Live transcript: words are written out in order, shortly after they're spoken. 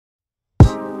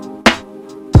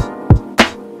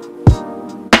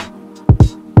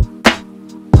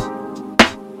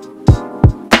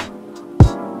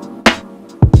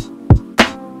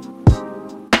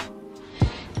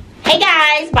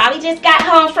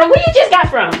From where you just got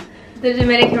from? The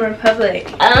Dominican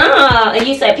Republic. Oh, and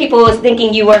you said people was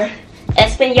thinking you were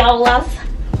Espanolas?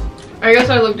 I guess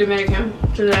I look Dominican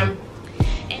to them.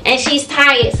 And she's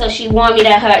tired, so she warned me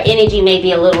that her energy may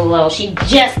be a little low. She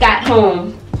just got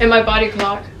home. And my body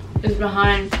clock is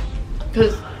behind.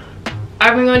 Because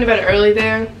I've been going to bed early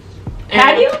there.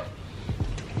 Have you?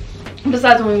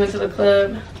 Besides when we went to the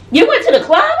club. You went to the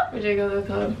club? We did go to the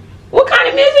club. What kind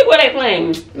of music were they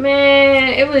playing? Man,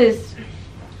 it was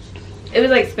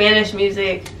like Spanish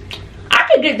music. I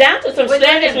could get down to some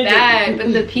Spanish music. Bad,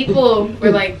 but the people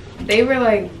were like,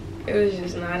 it was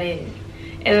just not it.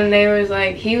 And then they was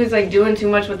like, he was like doing too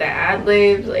much with the ad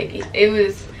libs. Like it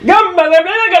was.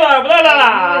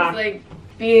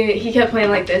 He kept playing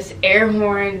like this air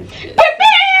horn.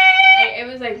 It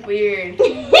was like weird.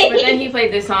 But then he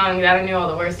played this song that I knew all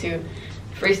the words to.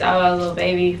 Freestyle by Little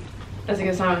Baby. That's a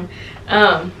good song.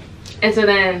 And so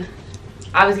then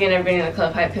I was getting everybody in the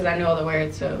club hype because I knew all the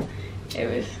words. So it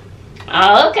was.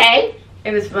 Oh, okay.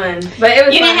 It was fun. But it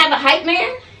was. You fun. didn't have a hype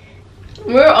man?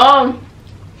 We were all.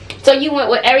 So you went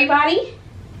with everybody?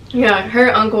 Yeah,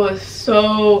 her uncle is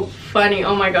so funny.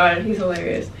 Oh my god, he's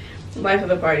hilarious. Life of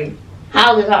the party.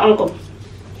 How old is her uncle?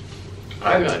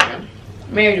 I have no idea.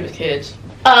 Married with kids.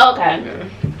 Oh, okay. Yeah.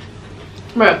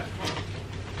 But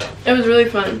it was really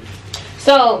fun.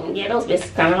 So, yeah, those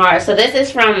bits kind of hard. So this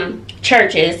is from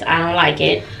Churches. I don't like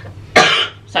it.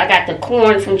 So I got the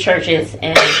corn from Churches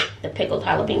and the pickled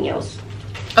jalapenos.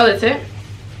 Oh, that's it?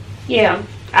 Yeah.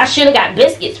 I should have got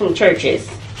biscuits from Churches.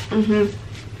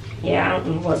 Yeah, I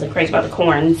wasn't crazy about the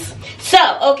corns.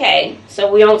 So, okay.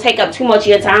 So we don't take up too much of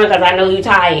your time because I know you're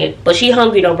tired. But she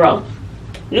hungry though, bro.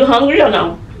 You hungry or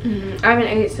no? I haven't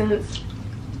ate since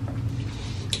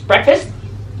Breakfast?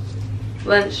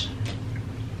 lunch.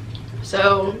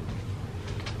 So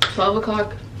 12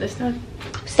 o'clock this time.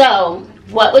 So,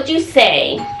 what would you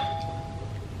say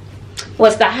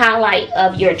was the highlight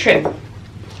of your trip?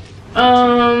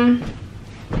 Highlight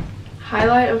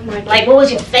of my trip. Like, what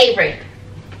was your favorite?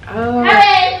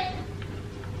 Hey!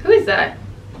 Who is that?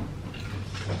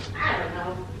 I don't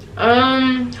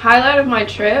know. Highlight of my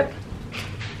trip.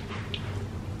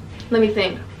 Let me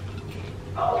think.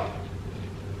 Oh.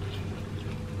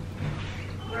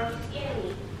 Where's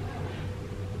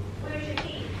your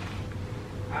key?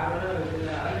 I don't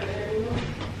know.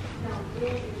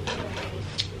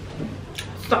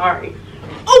 Sorry.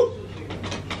 Oh!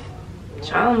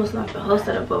 Child almost knocked the whole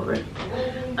setup over.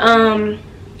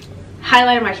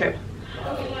 Highlight of my trip.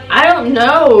 I don't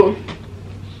know.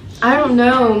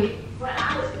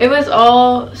 It was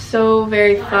all so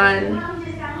very fun.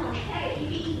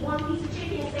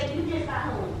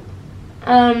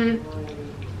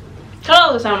 Cut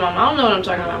all this out, Mom. I don't know what I'm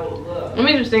talking about. Let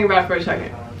me just think about it for a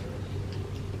second.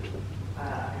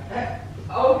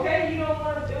 Okay, you don't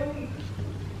want to do it.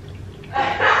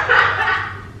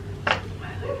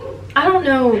 I don't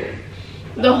know.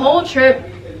 The whole trip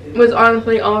was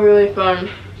honestly all really fun.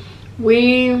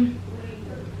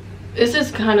 This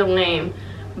is kind of lame,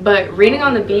 but reading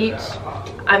on the beach,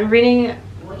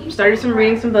 started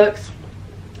reading some books,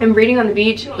 and reading on the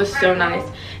beach was so nice.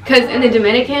 Because in the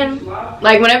Dominican,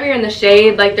 like whenever you're in the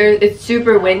shade, like it's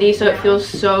super windy, so it feels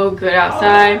so good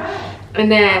outside.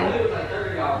 And then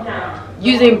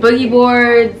using boogie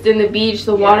boards in the beach,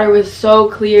 the water was so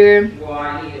clear.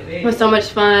 It was so much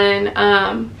fun.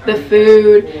 The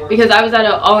food, because I was at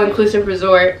an all-inclusive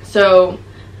resort, so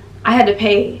I had to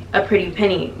pay a pretty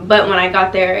penny. But when I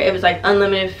got there, it was like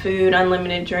unlimited food,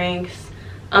 unlimited drinks,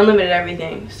 unlimited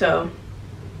everything. So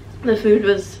the food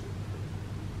was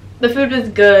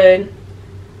good.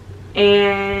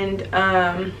 And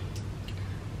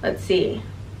let's see,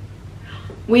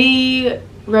 we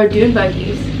rode dune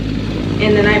buggies,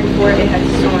 and the night before it had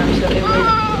stormed, so it was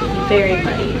very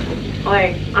muddy.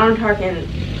 Like, I'm talking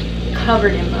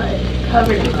covered in mud.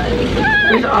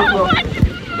 It was awful.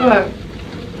 But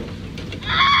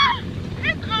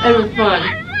it was fun.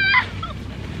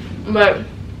 But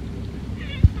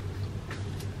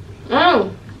I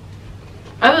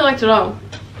really liked it all.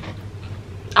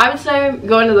 I would say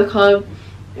going to the club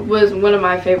was one of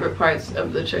my favorite parts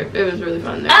of the trip. It was really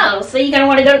fun there. Oh, so you're gonna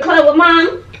want to go to the club with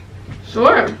Mom?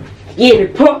 Sure. Get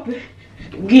it poppin'.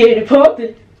 Get it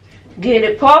poppin'. Get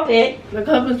it poppin'. The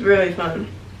club was really fun.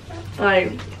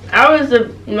 Like, that was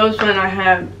the most fun I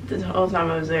had the whole time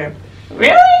I was there.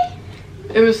 Really?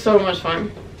 It was so much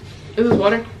fun. Is this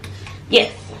water?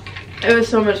 Yes. It was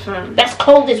so much fun. That's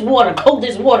cold as water. Cold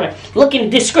as water. Look in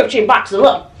the description box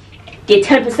below. Get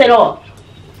 10% off.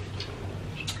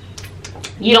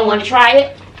 You don't want to try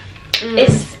it?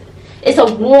 It's a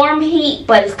warm heat,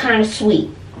 but it's kind of sweet.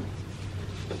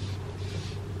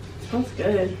 Smells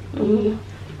good. Ooh.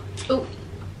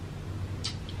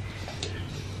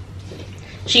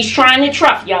 She's trying to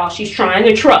truff, y'all. She's trying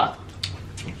to truff.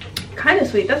 Kind of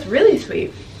sweet. That's really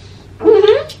sweet.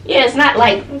 Yeah, it's not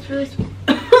like... That's really sweet.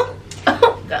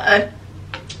 Oh, God.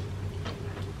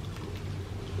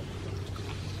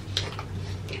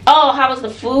 Oh, how was the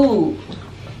food?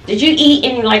 Did you eat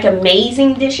any, like,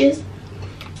 amazing dishes?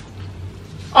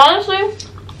 Honestly,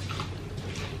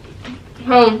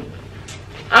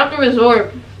 at the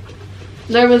resort,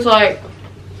 there was like,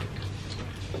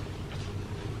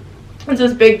 it's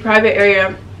this big private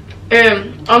area,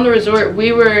 and on the resort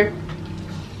we were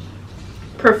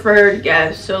preferred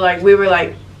guests, so like we were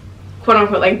like quote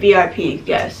unquote like VIP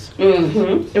guests,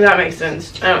 if that makes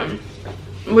sense.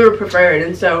 We were preferred,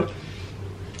 and so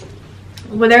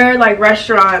when there are like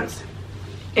restaurants,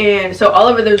 and so all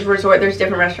over the resort there's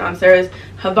different restaurants. There's a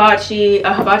hibachi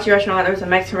restaurant, there was a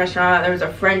Mexican restaurant, there was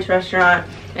a French restaurant,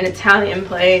 an Italian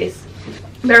place,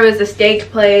 there was a steak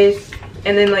place,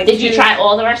 and then like... Did you try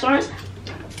all the restaurants?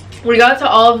 We got to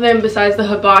all of them besides the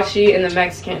hibachi and the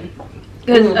Mexican,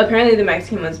 because apparently the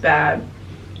Mexican was bad.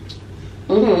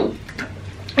 And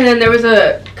then there was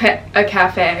a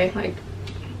cafe, like,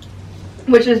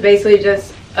 which was basically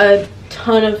just a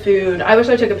ton of food. I wish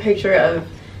I took a picture of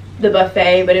the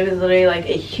buffet, but it was literally like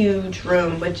a huge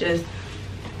room with just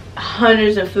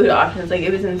hundreds of food options. Like,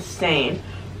 it was insane.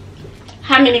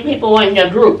 How many people were in your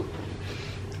group?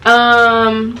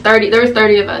 30. There was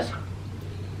 30 of us.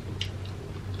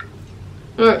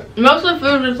 Most of the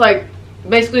food was like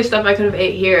basically stuff I could have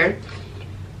ate here.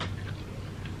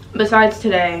 Besides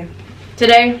today.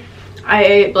 Today I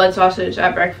ate blood sausage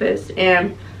at breakfast,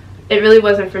 and it really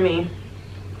wasn't for me.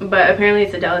 But apparently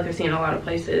it's a delicacy in a lot of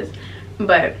places.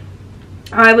 But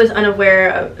I was unaware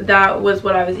of that was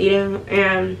what I was eating,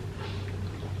 and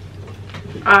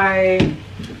I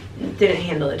didn't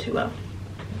handle it too well.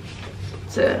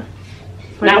 So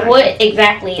now what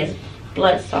exactly is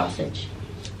blood sausage?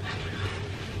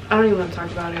 I don't even want to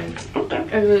talk about it.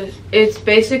 Okay. It's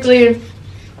basically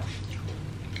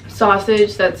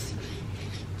sausage that's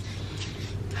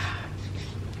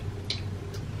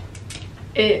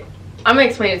I'm gonna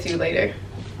explain it to you later.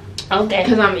 Okay.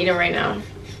 Because I'm eating right now.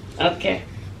 Okay.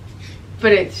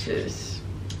 But it's just,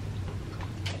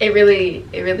 it really,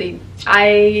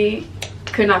 I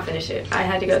could not finish it. I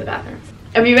had to go to the bathroom.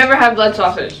 If you've ever had blood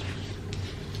sausage,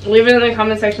 leave it in the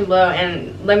comment section below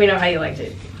and let me know how you liked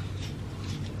it.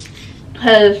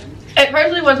 Because it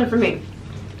personally wasn't for me.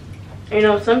 You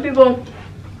know, some people,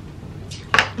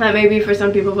 that may be for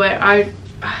some people, but I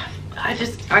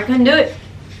couldn't do it.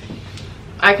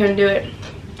 I couldn't do it.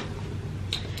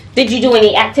 Did you do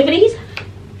any activities?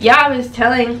 Yeah, I was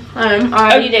telling.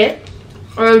 Oh, you did?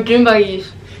 Or dune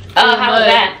buggies. Oh, how was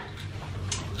that?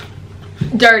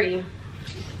 Dirty.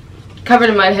 Covered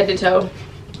in mud head to toe.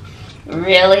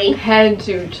 Really? Head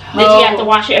to toe. Did you have to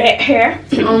wash your hair?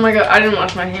 Oh my god, I didn't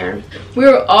wash my hair. We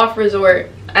were off resort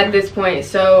at this point,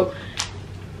 so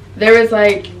there was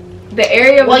like the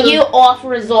area. Were you off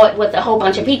resort with a whole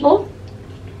bunch of people?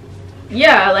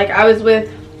 Yeah, like I was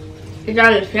with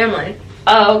Johnny's family.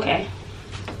 Oh, okay.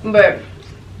 But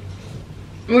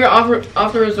we were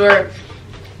off the resort,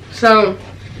 so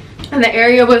and the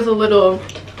area was a little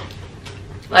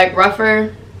like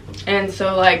rougher, and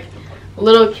so like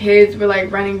little kids were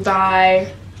like running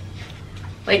by,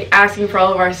 like asking for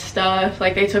all of our stuff.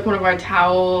 Like they took one of our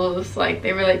towels, like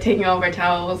they were like taking all of our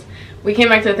towels. We came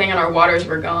back to the thing and our waters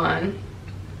were gone,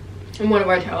 and one of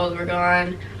our towels were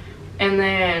gone. And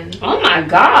then, oh my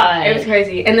god, it was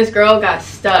crazy. And this girl got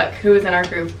stuck who was in our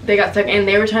group. They got stuck and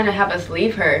they were trying to have us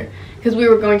leave her because we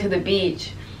were going to the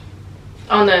beach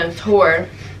on the tour,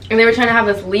 and they were trying to have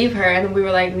us leave her, and we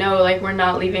were like, no, like we're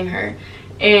not leaving her.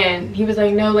 And he was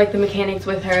like, no, like the mechanic's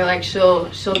with her, like she'll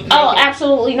oh,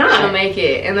 absolutely not, she'll make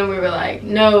it. And then we were like,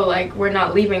 no, like we're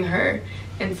not leaving her.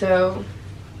 And so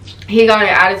he got an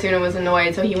attitude and was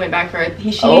annoyed, so he went back for her.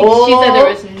 She said there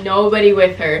was nobody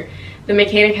with her. The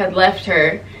mechanic had left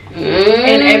her,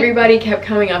 and everybody kept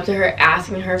coming up to her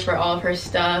asking her for all of her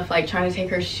stuff, like trying to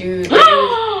take her shoes. Like,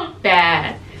 it was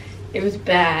bad. It was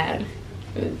bad.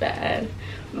 It was bad.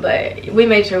 But we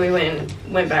made sure we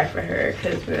went back for her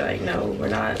because we were like, no, we're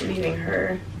not leaving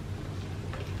her.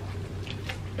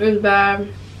 It was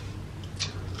bad.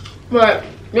 But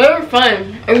they were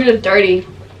fun. It was just dirty.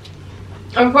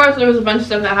 Of course, there was a bunch of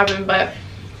stuff that happened, but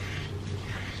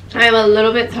I am a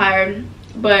little bit tired.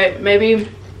 But maybe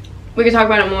we could talk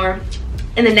about it more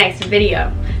in the next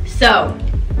video. So,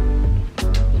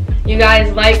 you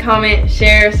guys like, comment,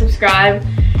 share, subscribe.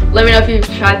 Let me know if you've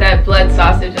tried that blood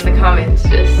sausage in the comments.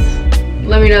 Just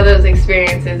let me know those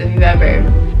experiences if you've ever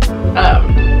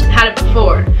had it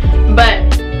before.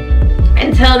 But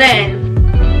until then,